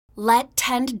Let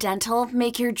Tend Dental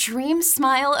make your dream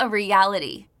smile a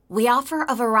reality. We offer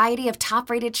a variety of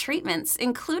top-rated treatments,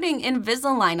 including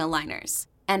Invisalign aligners.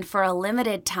 And for a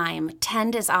limited time,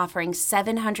 Tend is offering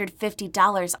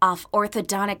 $750 off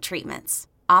orthodontic treatments.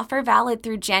 Offer valid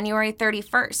through January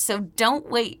 31st, so don't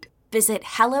wait. Visit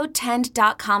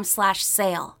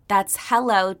hellotend.com/sale. That's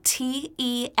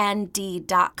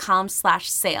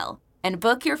hellotend.com/sale. And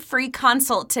book your free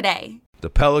consult today. The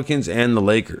Pelicans and the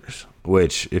Lakers,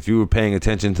 which, if you were paying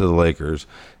attention to the Lakers,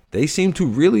 they seem to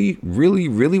really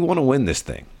want to win this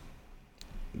thing.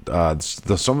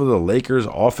 Some of the Lakers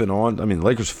off and on. I mean,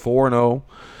 Lakers 4-0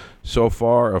 so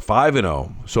far, or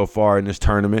 5-0 so far in this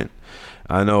tournament.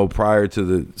 I know prior to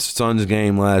the Suns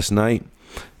game last night,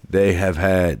 they have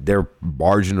had their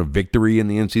margin of victory in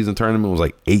the in-season tournament was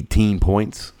like 18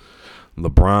 points.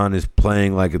 LeBron is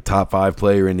playing like a top 5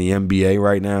 player in the NBA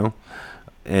right now.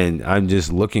 And I'm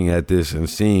just looking at this and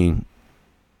seeing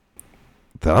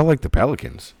that I like the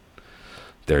Pelicans.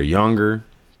 They're younger.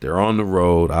 They're on the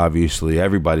road, obviously.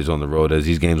 Everybody's on the road as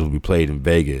these games will be played in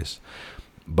Vegas.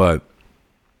 But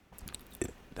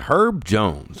Herb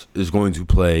Jones is going to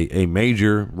play a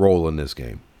major role in this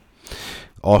game.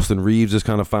 Austin Reeves has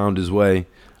kind of found his way.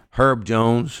 Herb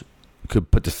Jones could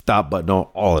put the stop button on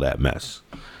all of that mess.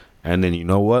 And then you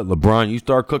know what? LeBron, you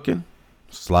start cooking,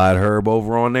 slide Herb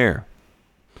over on there.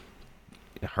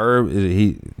 Herb,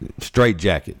 he straight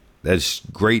jacket. That's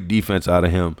great defense out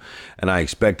of him, and I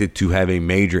expect it to have a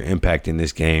major impact in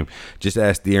this game. Just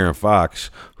ask De'Aaron Fox,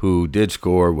 who did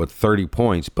score, 30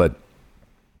 points, but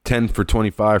 10 for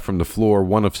 25 from the floor,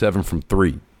 1 of 7 from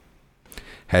 3.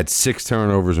 Had 6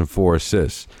 turnovers and 4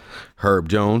 assists. Herb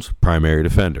Jones, primary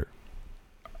defender.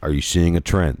 Are you seeing a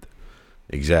trend?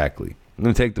 Exactly. I'm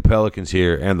going to take the Pelicans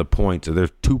here and the points. So they're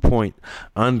 2-point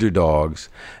underdogs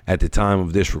at the time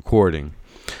of this recording.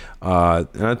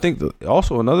 And I think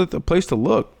also another place to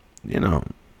look, the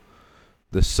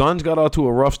Suns got out to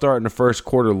a rough start in the first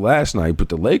quarter last night, but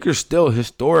the Lakers still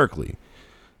historically,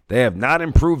 they have not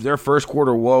improved their first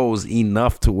quarter woes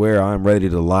enough to where I'm ready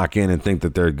to lock in and think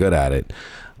that they're good at it.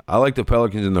 I like the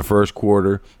Pelicans in the first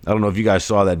quarter. I don't know if you guys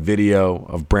saw that video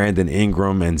of Brandon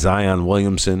Ingram and Zion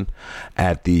Williamson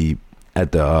at the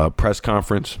press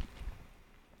conference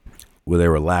where they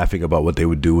were laughing about what they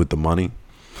would do with the money.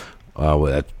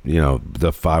 The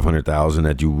 $500,000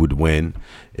 that you would win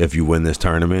if you win this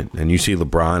tournament. And you see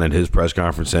LeBron at his press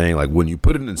conference saying, like, when you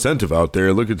put an incentive out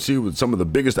there, look and see what some of the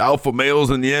biggest alpha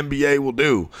males in the NBA will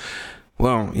do.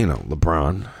 Well,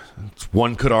 LeBron,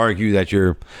 one could argue that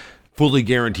your fully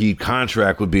guaranteed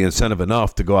contract would be incentive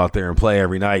enough to go out there and play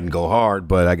every night and go hard,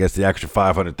 but I guess the extra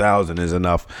 $500,000 is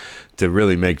enough to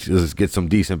really get some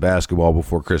decent basketball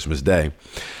before Christmas Day.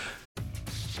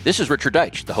 This is Richard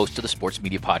Deitch, the host of the Sports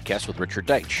Media Podcast with Richard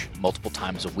Deitch. Multiple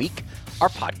times a week, our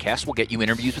podcast will get you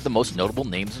interviews with the most notable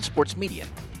names in sports media,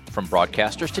 from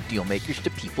broadcasters to deal makers to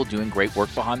people doing great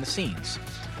work behind the scenes.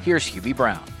 Here's Hubie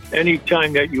Brown.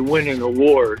 Anytime that you win an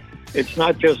award, it's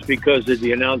not just because of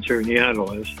the announcer and the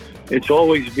analyst. It's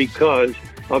always because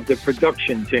of the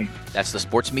production team. That's the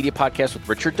Sports Media Podcast with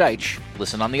Richard Deitch.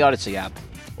 Listen on the Odyssey app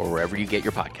or wherever you get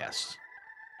your podcasts.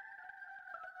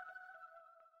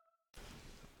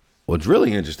 What's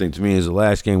really interesting to me is the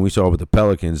last game we saw with the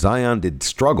Pelicans, Zion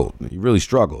struggled. He really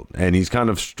struggled. And he's kind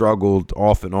of struggled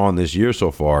off and on this year so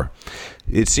far.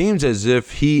 It seems as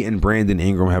if he and Brandon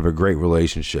Ingram have a great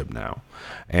relationship now.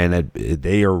 And that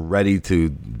they are ready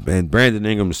to, and Brandon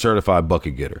Ingram is certified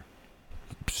bucket getter.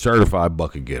 Certified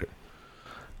bucket getter.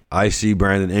 I see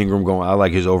Brandon Ingram going, I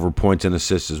like his over points and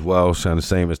assists as well. Kind of the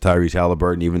same as Tyrese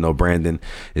Halliburton, even though Brandon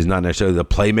is not necessarily the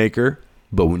playmaker.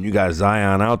 But when you got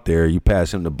Zion out there, you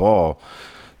pass him the ball,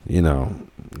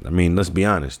 let's be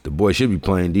honest. The boy should be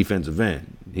playing defensive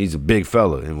end. He's a big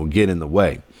fella and will get in the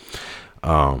way.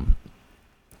 And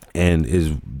is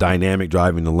dynamic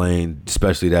driving the lane,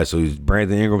 especially that. So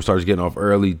Brandon Ingram starts getting off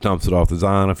early, dumps it off to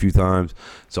Zion a few times.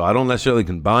 So I don't necessarily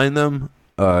combine them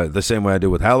the same way I did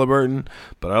with Halliburton.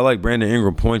 But I like Brandon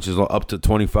Ingram points is up to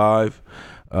 25.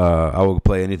 I will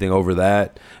play anything over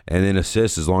that. And then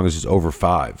assists, as long as it's over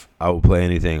 5, I will play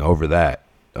anything over that.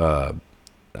 I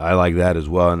like that as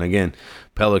well. And again,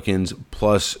 Pelicans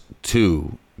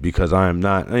 +2 because I am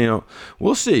not,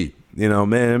 we'll see.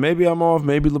 Maybe I'm off.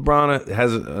 Maybe LeBron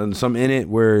has some in it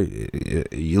where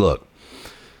you look.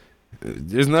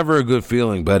 There's never a good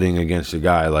feeling betting against a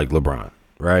guy like LeBron,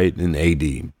 right, and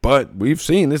AD. But we've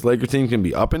seen this Lakers team can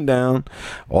be up and down.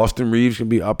 Austin Reeves can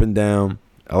be up and down.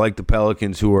 I like the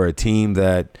Pelicans, who are a team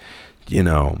that,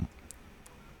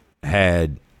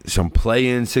 had some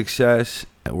play-in success,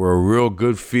 were a real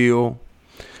good feel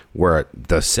We're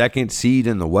the second seed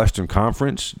in the Western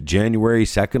Conference, January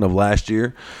 2nd of last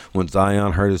year, when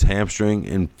Zion hurt his hamstring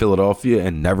in Philadelphia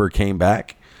and never came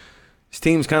back. This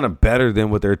team's kind of better than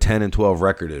what their 10-12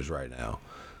 record is right now.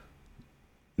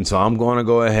 And so I'm going to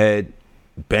go ahead,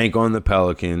 bank on the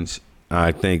Pelicans.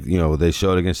 I think, they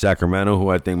showed against Sacramento, who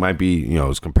I think might be,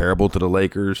 is comparable to the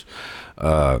Lakers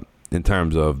in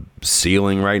terms of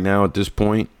ceiling right now at this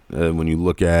point. When you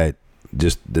look at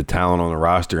just the talent on the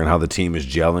roster and how the team is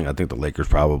gelling, I think the Lakers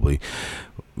probably,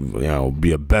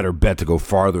 be a better bet to go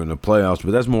farther in the playoffs.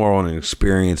 But that's more on an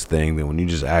experience thing than when you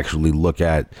just actually look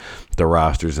at the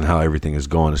rosters and how everything is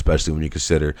going, especially when you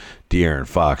consider De'Aaron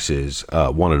Fox is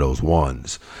one of those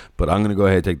ones. But I'm going to go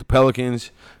ahead and take the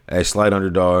Pelicans as slight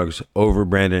underdogs over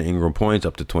Brandon Ingram points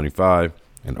up to 25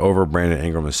 and over Brandon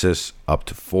Ingram assists up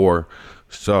to 4.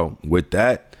 So with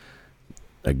that,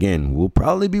 again, we'll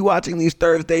probably be watching these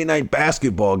Thursday night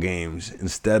basketball games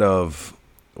instead of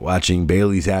watching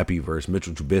Bailey Zappi versus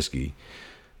Mitchell Trubisky.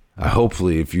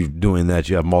 Hopefully, if you're doing that,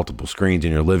 you have multiple screens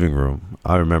in your living room.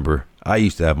 I remember I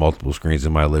used to have multiple screens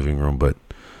in my living room, but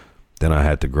then I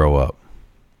had to grow up.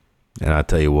 And I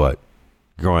tell you what,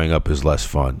 growing up is less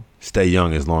fun. Stay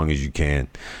young as long as you can.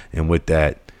 And with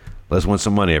that, let's win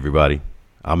some money, everybody.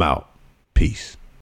 I'm out. Peace.